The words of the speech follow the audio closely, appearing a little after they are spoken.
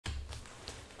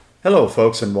Hello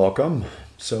folks and welcome.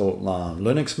 So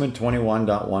Linux Mint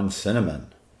 21.1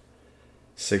 Cinnamon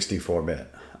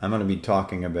 64-bit. I'm going to be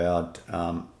talking about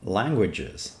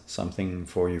languages, something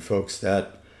for you folks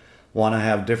that want to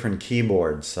have different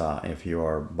keyboards if you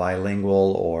are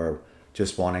bilingual or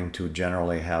just wanting to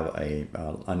generally have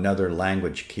another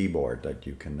language keyboard that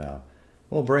you can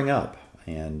bring up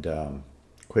and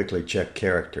quickly check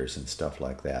characters and stuff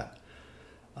like that.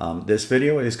 This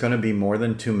video is going to be more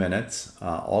than 2 minutes.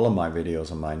 All of my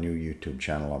videos on my new YouTube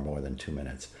channel are more than 2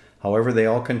 minutes. However, they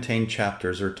all contain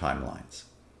chapters or timelines.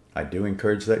 I do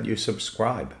encourage that you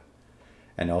subscribe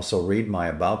and also read my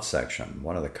About section.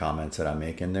 One of the comments that I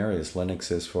make in there is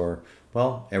Linux is for,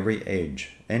 well, every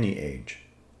age, any age.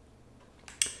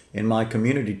 In my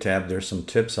community tab, there's some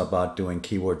tips about doing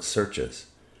keyword searches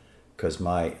because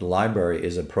my library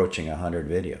is approaching 100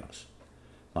 videos.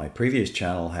 My previous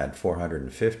channel had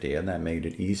 450, and that made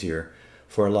it easier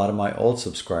for a lot of my old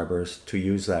subscribers to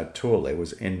use that tool. It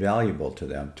was invaluable to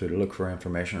them to look for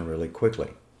information really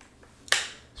quickly.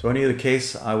 So in either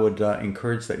case, I would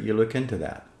encourage that you look into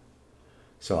that.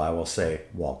 So I will say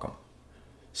welcome.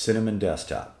 Cinnamon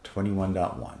Desktop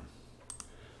 21.1.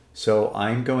 So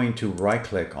I'm going to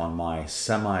right-click on my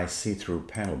semi-see-through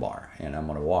panel bar, and I'm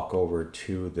going to walk over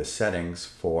to the settings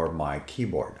for my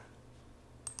keyboard.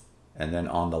 And then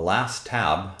on the last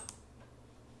tab,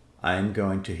 I'm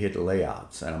going to hit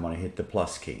Layouts, and I'm going to hit the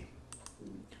plus key.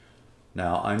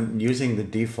 Now, I'm using the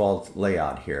default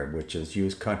layout here, which is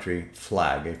use country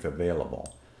flag if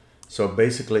available. So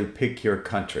basically, pick your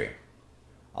country.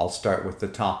 I'll start with the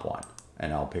top one,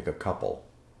 and I'll pick a couple.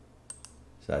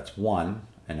 So that's one,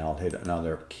 and I'll hit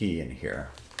another key in here.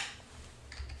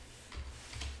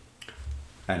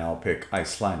 And I'll pick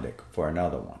Icelandic for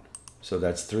another one. So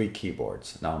that's 3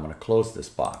 keyboards. Now I'm going to close this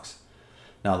box.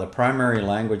 Now the primary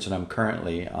language that I'm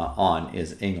currently on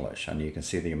is English, and you can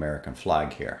see the American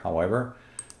flag here. However,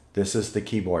 this is the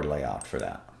keyboard layout for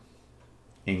that.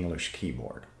 English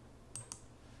keyboard.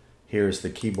 Here's the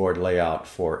keyboard layout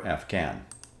for Afghan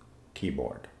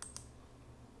keyboard.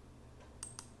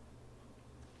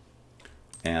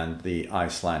 And the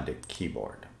Icelandic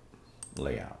keyboard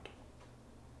layout.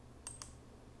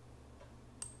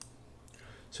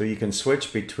 So you can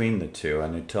switch between the two,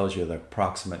 and it tells you the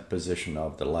approximate position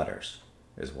of the letters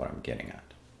is what I'm getting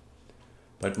at.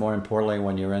 But more importantly,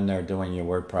 when you're in there doing your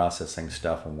word processing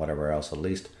stuff and whatever else, at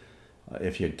least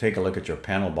if you take a look at your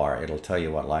panel bar, it'll tell you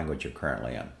what language you're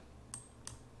currently in.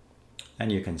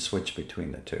 And you can switch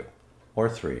between the 2, or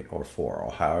 3, or 4,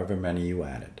 or however many you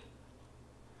added.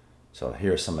 So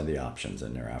here's some of the options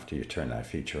in there after you turn that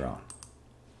feature on.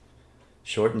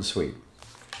 Short and sweet.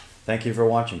 Thank you for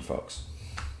watching, folks.